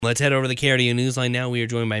Let's head over to the KRDO Newsline now. We are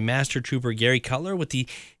joined by Master Trooper Gary Cutler with the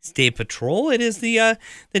State Patrol. It is the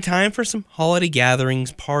time for some holiday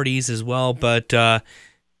gatherings, parties as well, but the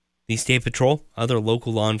State Patrol, other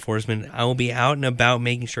local law enforcement, I will be out and about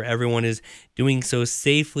making sure everyone is doing so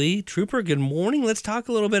safely. Trooper, good morning. Let's talk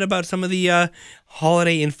a little bit about some of the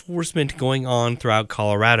holiday enforcement going on throughout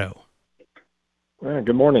Colorado.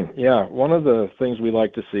 Good morning. Yeah, one of the things we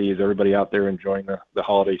like to see is everybody out there enjoying the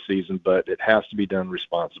holiday season, but it has to be done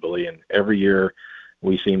responsibly. And every year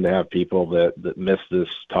we seem to have people that miss this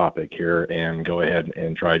topic here and go ahead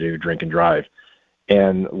and try to drink and drive.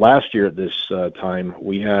 And last year at this time,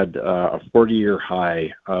 we had a 40-year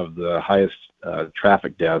high of the highest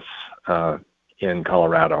traffic deaths in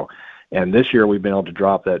Colorado. And this year we've been able to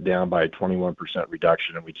drop that down by a 21%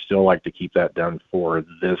 reduction, and we'd still like to keep that done for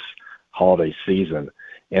this holiday season.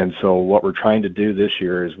 And so what we're trying to do this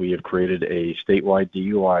year is we have created a statewide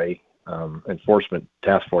DUI enforcement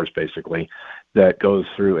task force, basically, that goes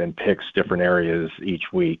through and picks different areas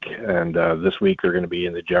each week. And this week they're going to be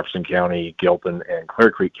in the Jefferson County, Gilpin, and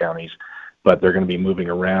Clear Creek counties, but they're going to be moving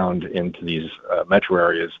around into these metro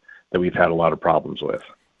areas that we've had a lot of problems with.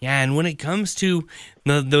 Yeah, and when it comes to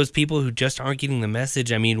those people who just aren't getting the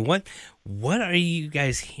message, I mean, what are you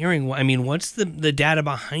guys hearing? I mean, what's the data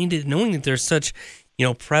behind it, knowing that there's such,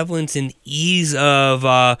 prevalence and ease of,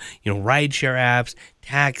 rideshare apps,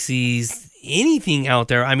 taxis, anything out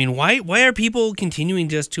there? I mean, why are people continuing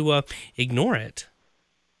just to ignore it?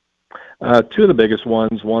 Two of the biggest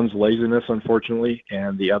ones. One's laziness, unfortunately,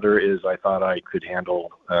 and the other is I thought I could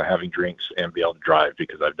handle having drinks and be able to drive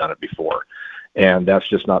because I've done it before. And that's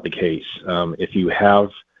just not the case. If you have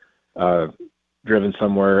driven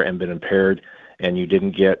somewhere and been impaired and you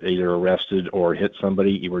didn't get either arrested or hit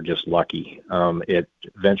somebody, you were just lucky. It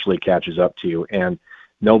eventually catches up to you. And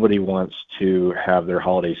nobody wants to have their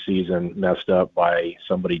holiday season messed up by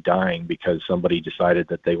somebody dying because somebody decided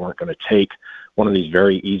that they weren't going to take one of these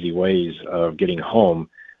very easy ways of getting home.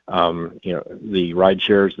 The ride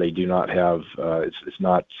shares, they do not have, it's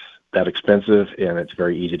not that expensive, and it's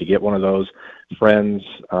very easy to get one of those. Friends,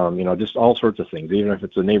 just all sorts of things. Even if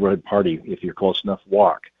it's a neighborhood party, if you're close enough,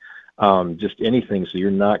 walk. Just anything so you're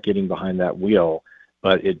not getting behind that wheel.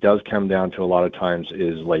 But it does come down to a lot of times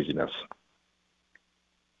is laziness.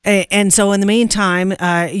 And so in the meantime,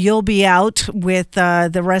 you'll be out with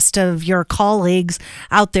the rest of your colleagues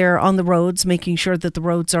out there on the roads, making sure that the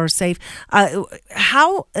roads are safe.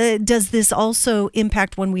 How does this also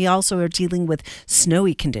impact when we also are dealing with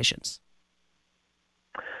snowy conditions?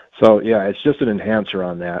 So, yeah, it's just an enhancer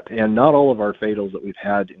on that. And not all of our fatals that we've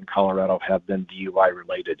had in Colorado have been DUI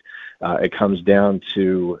related. It comes down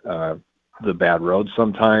to the bad roads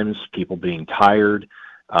sometimes, people being tired,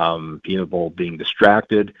 people being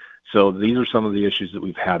distracted. So these are some of the issues that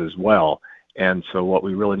we've had as well. And so what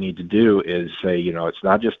we really need to do is say, it's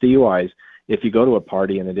not just DUIs. If you go to a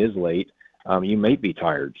party and it is late, you may be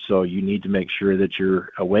tired. So you need to make sure that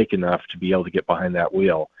you're awake enough to be able to get behind that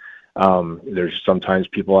wheel. There's sometimes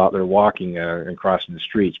people out there walking and crossing the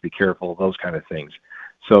streets. Be careful of those kind of things.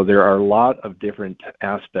 So there are a lot of different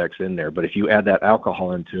aspects in there. But if you add that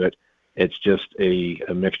alcohol into it, it's just a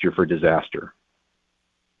mixture for disaster.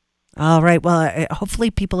 All right. Well,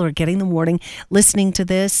 hopefully people are getting the warning, listening to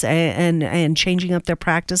this, and changing up their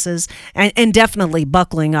practices, and definitely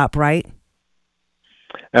buckling up, right?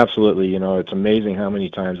 Absolutely. It's amazing how many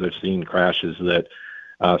times I've seen crashes that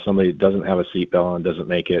somebody doesn't have a seatbelt on, doesn't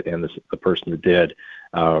make it, and the person that did,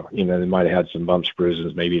 they might have had some bumps,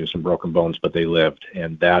 bruises, maybe even some broken bones, but they lived.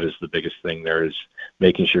 And that is the biggest thing there, is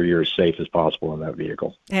making sure you're as safe as possible in that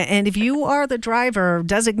vehicle. And if you are the driver,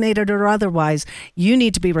 designated or otherwise, you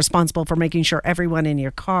need to be responsible for making sure everyone in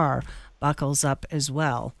your car buckles up as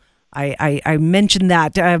well. I mentioned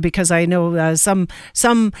that because I know some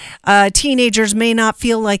teenagers may not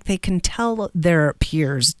feel like they can tell their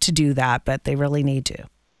peers to do that, but they really need to.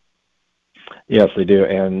 Yes, they do.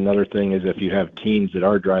 And another thing is if you have teens that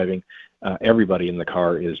are driving, everybody in the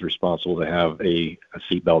car is responsible to have a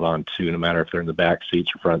seatbelt on too, no matter if they're in the back seats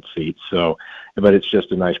or front seats. So, but it's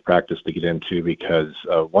just a nice practice to get into because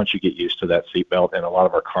once you get used to that seatbelt, and a lot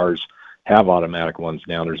of our cars have automatic ones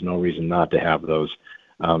now, there's no reason not to have those.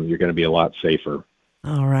 You're going to be a lot safer.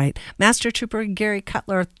 All right. Master Trooper Gary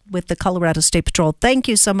Cutler with the Colorado State Patrol, thank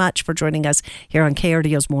you so much for joining us here on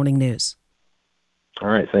KRDO's Morning News. All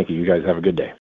right. Thank you. You guys have a good day.